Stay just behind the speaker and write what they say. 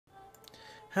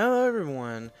Hello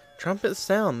everyone, Trumpet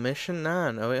Sound, Mission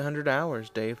 9, 0800 hours,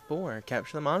 Day 4,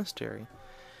 Capture the Monastery.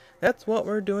 That's what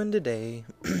we're doing today.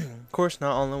 Of course,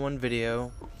 not only one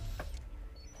video,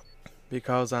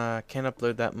 because I can't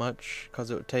upload that much, because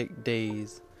it would take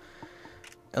days.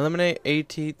 Eliminate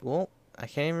well, I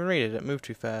can't even read it, it moved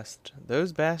too fast.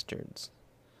 Those bastards.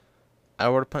 I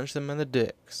would have punched them in the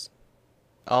dicks.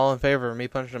 All in favor of me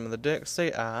punching them in the dicks,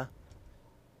 say aye.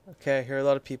 Okay, I hear a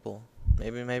lot of people.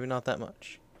 Maybe not that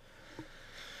much.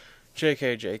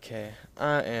 JK,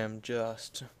 I am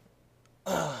just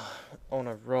on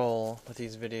a roll with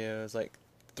these videos, like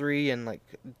 3 in like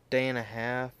a day and a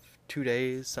half, 2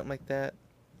 days, something like that.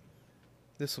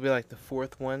 This will be like the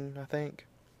 4th one, I think.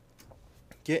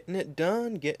 Getting it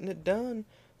done. That's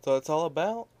what it's all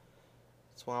about.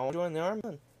 That's why I want to join the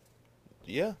army.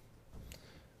 Yeah.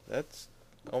 That's,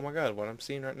 oh my god, what I'm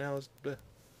seeing right now is bleh.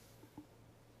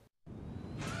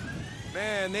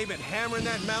 Man, they've been hammering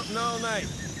that mountain all night.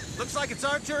 Looks like it's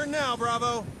our turn now,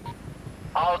 Bravo.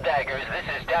 All daggers, this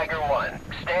is Dagger 1.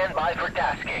 Stand by for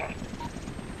tasking.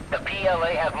 The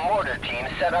PLA have mortar teams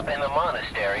set up in the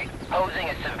monastery, posing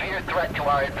a severe threat to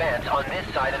our advance on this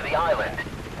side of the island.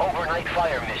 Overnight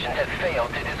fire missions have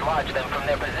failed to dislodge them from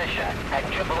their position, and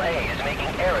AAA is making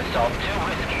air assault too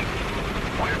risky.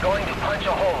 We're going to punch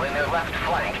a hole in their left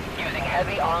flank, using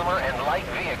heavy armor and light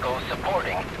vehicles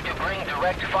supporting to bring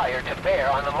direct fire to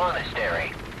bear on the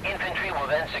monastery. Infantry will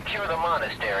then secure the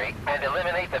monastery and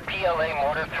eliminate the PLA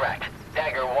mortar threat.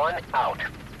 Dagger 1 out.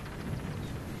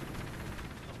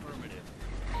 Affirmative.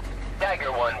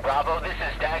 Dagger 1 Bravo, this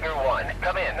is Dagger 1.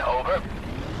 Come in, over.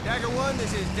 Dagger 1,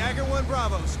 this is Dagger 1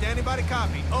 Bravo. Standing by to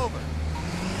copy. Over.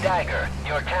 Dagger,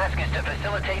 your task is to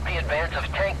facilitate the advance of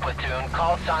tank platoon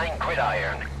call sign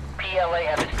Gridiron. PLA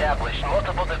have established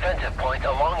multiple defensive points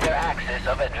along their axis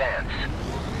of advance.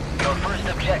 Your first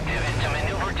objective is to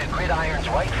maneuver to Gridiron's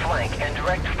right flank and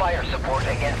direct fire support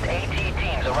against AT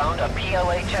teams around a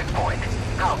PLA checkpoint.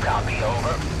 How copy,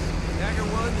 over? Dagger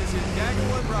 1, this is Dagger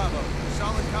 1 Bravo.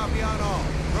 Solid copy on all.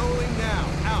 Rolling now.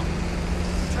 Out.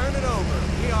 Turn it over.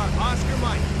 We are Oscar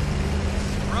Mike.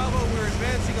 Bravo, we're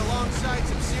advancing alongside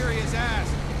some serious ass.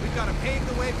 We've got to pave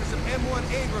the way for some M1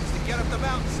 Abrams to get up the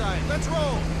mountainside. Let's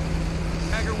roll!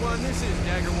 Dagger 1, this is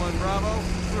Dagger 1 Bravo.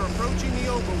 We're approaching the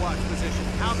Overwatch position.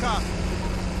 How copy?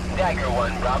 Dagger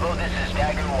 1 Bravo, this is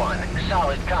Dagger 1.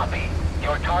 Solid copy.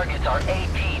 Your targets are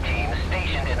AT teams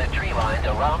stationed in the tree lines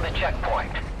around the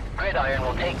checkpoint. Gridiron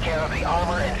will take care of the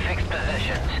armor and fixed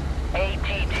positions. AT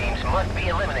teams must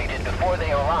be eliminated before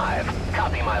they arrive.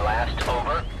 Copy my last,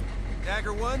 over.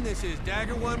 Dagger 1, this is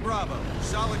Dagger 1 Bravo.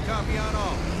 Solid copy on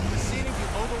all. Proceeding to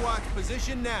Overwatch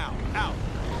position now. Out.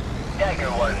 Dagger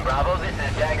 1 Bravo, this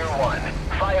is Dagger 1.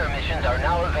 Fire missions are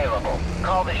now available.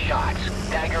 Call the shots.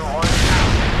 Dagger 1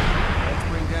 out. Let's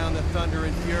bring down the thunder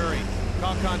and fury.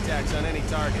 Call contacts on any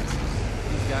targets.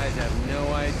 These guys have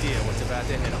no idea what's about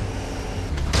to hit them.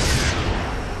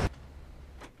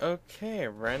 Okay,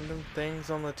 random things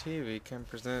on the TV can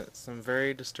present some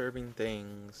very disturbing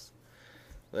things.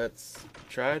 Let's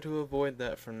try to avoid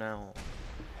that from now on.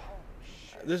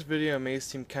 This video may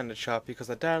seem kinda choppy because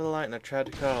I died a lot and I tried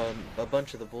to cut out a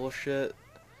bunch of the bullshit.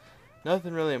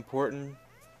 Nothing really important,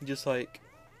 just like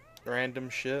random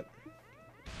shit.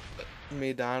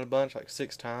 Me dying a bunch, like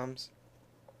 6 times.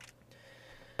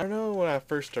 I know when I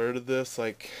first started this,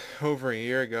 like over a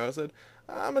year ago, I said,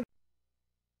 I'm a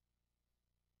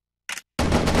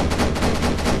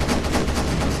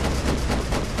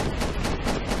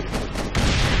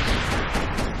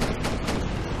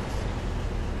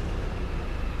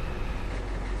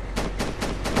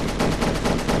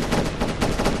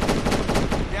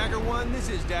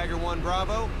This is Dagger 1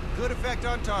 Bravo. Good effect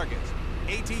on targets.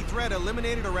 AT threat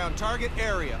eliminated around target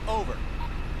area. Over.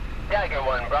 Dagger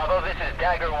 1 Bravo, this is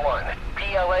Dagger 1.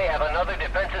 PLA have another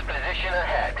defensive position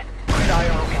ahead.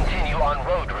 Gridiron will continue on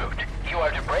road route. You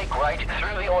are to break right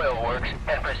through the oil works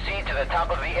and proceed to the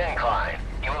top of the incline.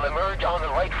 You will emerge on the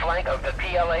right flank of the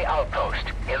PLA outpost.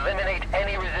 Eliminate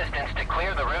any resistance to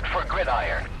clear the route for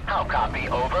Gridiron. How copy,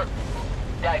 over?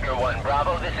 Dagger 1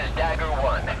 Bravo, this is Dagger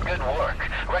 1. Good work.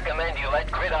 Recommend you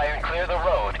let Gridiron clear the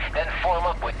road, then form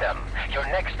up with them. Your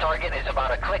next target is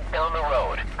about a click down the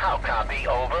road. How copy,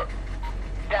 over?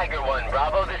 Dagger 1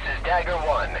 Bravo, this is Dagger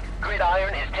 1.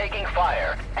 Gridiron is taking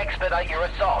fire. Expedite your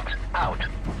assault. Out.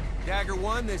 Dagger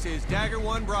 1, this is Dagger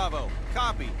 1 Bravo.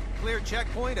 Copy. Clear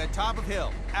checkpoint at top of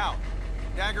hill. Out.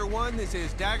 Dagger 1, this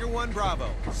is Dagger 1 Bravo.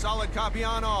 Solid copy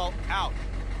on all. Out.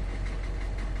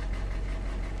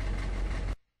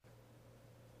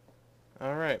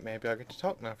 Alright, maybe I'll get to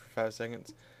talk now for 5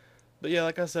 seconds. But yeah,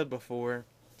 like I said before,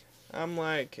 I'm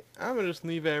like, I'm gonna just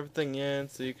leave everything in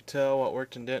so you can tell what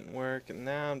worked and didn't work, and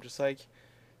now I'm just like,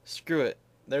 screw it.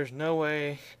 There's no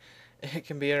way it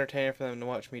can be entertaining for them to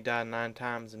watch me die 9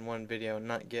 times in one video and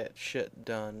not get shit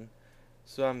done.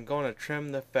 So I'm going to trim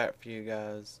the fat for you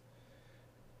guys.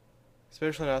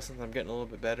 Especially now since I'm getting a little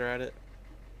bit better at it.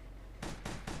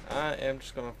 I am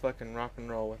just gonna fucking rock and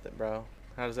roll with it, bro.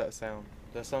 How does that sound?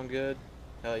 Does that sound good?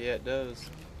 Hell yeah, it does.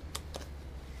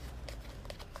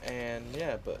 And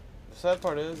yeah, but the sad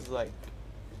part is, like,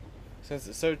 since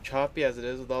it's so choppy as it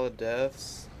is with all the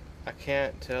deaths, I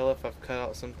can't tell if I've cut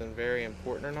out something very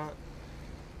important or not.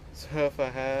 So if I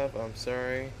have, I'm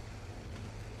sorry.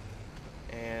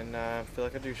 And I feel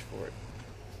like a douche for it.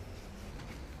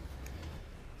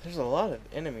 There's a lot of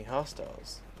enemy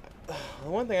hostiles. The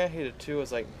one thing I hated too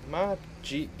was, like, my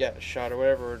Jeep got shot, or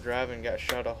whatever we're driving got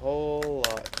shot a whole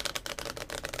lot.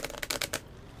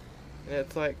 And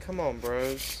it's like, come on,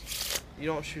 bros. You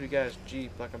don't shoot a guy's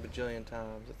Jeep like a bajillion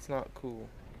times. It's not cool.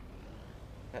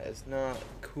 That is not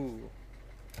cool.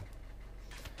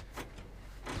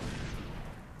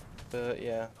 But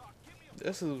yeah,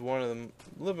 this is one of the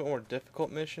little bit more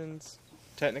difficult missions,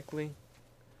 technically.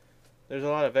 There's a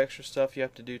lot of extra stuff you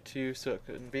have to do too, so it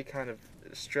can be kind of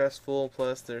stressful.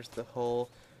 Plus there's the whole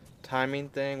timing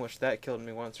thing, which that killed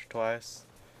me once or twice.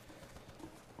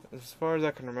 As far as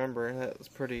I can remember, that was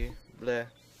pretty bleh.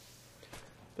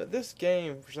 But this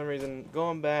game, for some reason,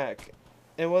 going back,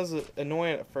 it was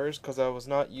annoying at first because I was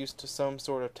not used to some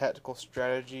sort of tactical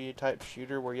strategy type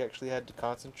shooter where you actually had to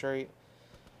concentrate.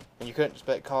 And you couldn't just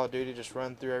let Call of Duty just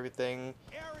run through everything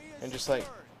and just like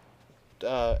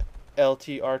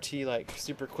LT, RT, like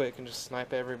super quick and just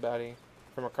snipe everybody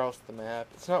from across the map.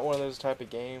 It's not one of those type of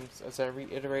games, as I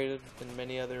reiterated in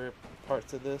many other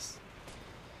parts of this.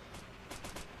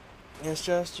 It's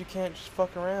just, you can't just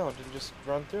fuck around and just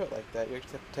run through it like that. You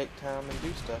actually have to take time and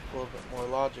do stuff a little bit more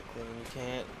logically, and you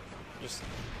can't just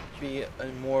be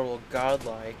immortal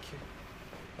godlike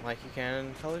like you can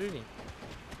in Call of Duty.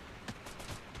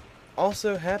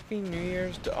 Also, Happy New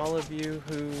Year's to all of you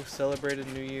who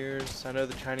celebrated New Year's. I know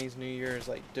the Chinese New Year is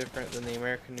like different than the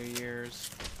American New Year's.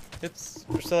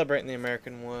 We're celebrating the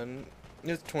American one.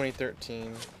 It's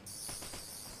 2013.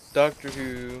 Doctor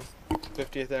Who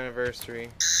 50th anniversary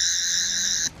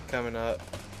coming up.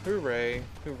 Hooray,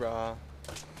 hoorah.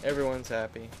 Everyone's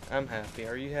happy. I'm happy.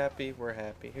 Are you happy? We're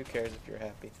happy. Who cares if you're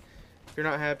happy? If you're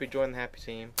not happy, join the happy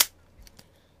team.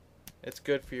 It's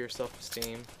good for your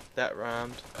self-esteem. That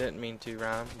rhymed. Didn't mean to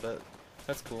rhyme, but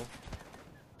that's cool.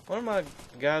 One of my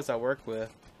guys I work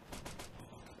with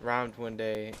rhymed one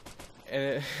day,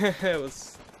 and it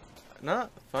was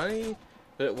not funny,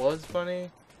 but it was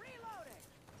funny.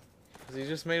 Because he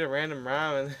just made a random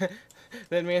rhyme, and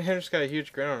then me and him just got a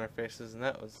huge grin on our faces, and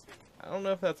that was, I don't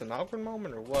know if that's an awkward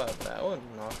moment or what, but I wasn't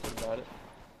awkward about it.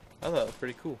 I thought it was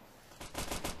pretty cool.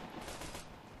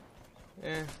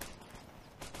 Yeah.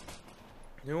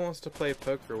 Who wants to play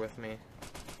poker with me?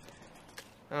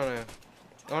 I don't know.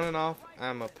 On and off,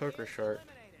 I'm a poker shark.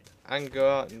 I can go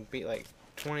out and beat like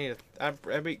 20 to...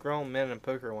 I beat grown men in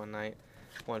poker one night.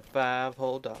 Won $5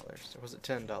 whole. Or was it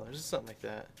 $10? Something like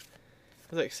that. It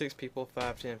was like 6 people.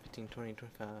 5, 10, 15, 20,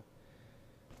 25.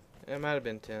 It might have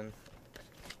been 10.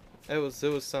 It was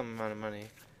some amount of money.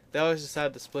 They always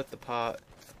decided to split the pot.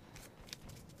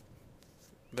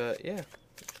 But yeah.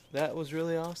 That was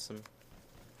really awesome.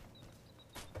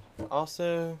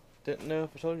 Also, didn't know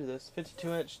if I told you this,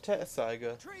 52-inch test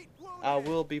saga. I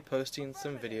will be posting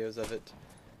some videos of it.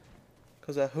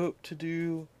 Because I hope to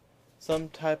do some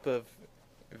type of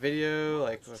video,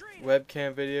 like a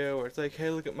webcam video, where it's like,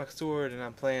 hey, look at my sword, and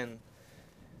I'm playing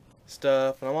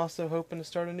stuff. And I'm also hoping to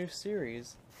start a new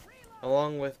series,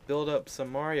 along with build up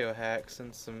some Mario hacks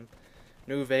and some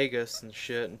New Vegas and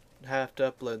shit, and have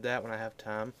to upload that when I have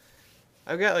time.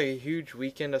 I've got like a huge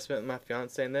weekend I spent with my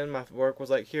fiance, and then my work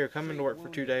was like, here, come into work for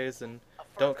 2 days and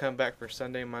don't come back for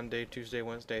Sunday, Monday, Tuesday,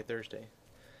 Wednesday, Thursday.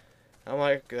 I'm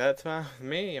like, that's fine with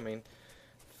me. I mean,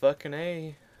 fucking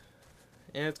A.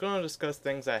 And it's going to discuss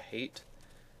things I hate,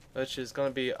 which is going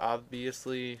to be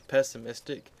obviously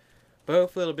pessimistic. But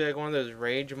hopefully it'll be like one of those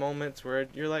rage moments where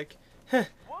you're like, huh,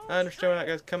 I understand where that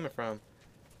guy's coming from.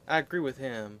 I agree with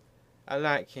him. I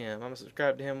like him. I'm going to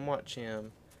subscribe to him and watch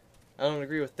him. I don't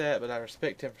agree with that, but I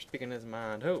respect him for speaking his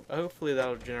mind. Hopefully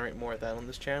that'll generate more of that on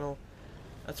this channel.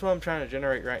 That's what I'm trying to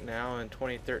generate right now in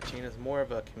 2013, is more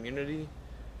of a community.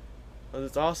 Well,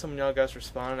 it's awesome when y'all guys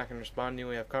respond. I can respond to you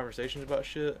when we have conversations about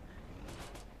shit.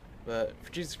 But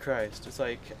for Jesus Christ, it's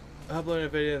like uploading a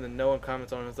video and then no one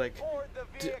comments on it. It's like,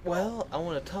 well, I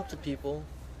want to talk to people.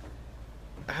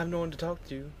 I have no one to talk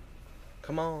to.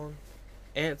 Come on,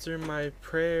 answer my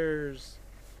prayers.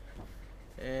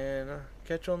 And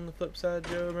catch you on the flip side,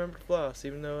 Joe. Remember to floss,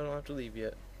 even though I don't have to leave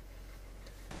yet.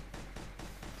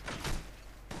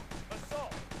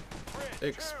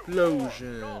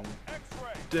 Explosion.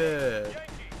 Dead.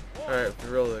 Alright, we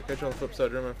roll it. Catch you on the flip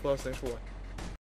side. Remember to floss. Thanks for watching.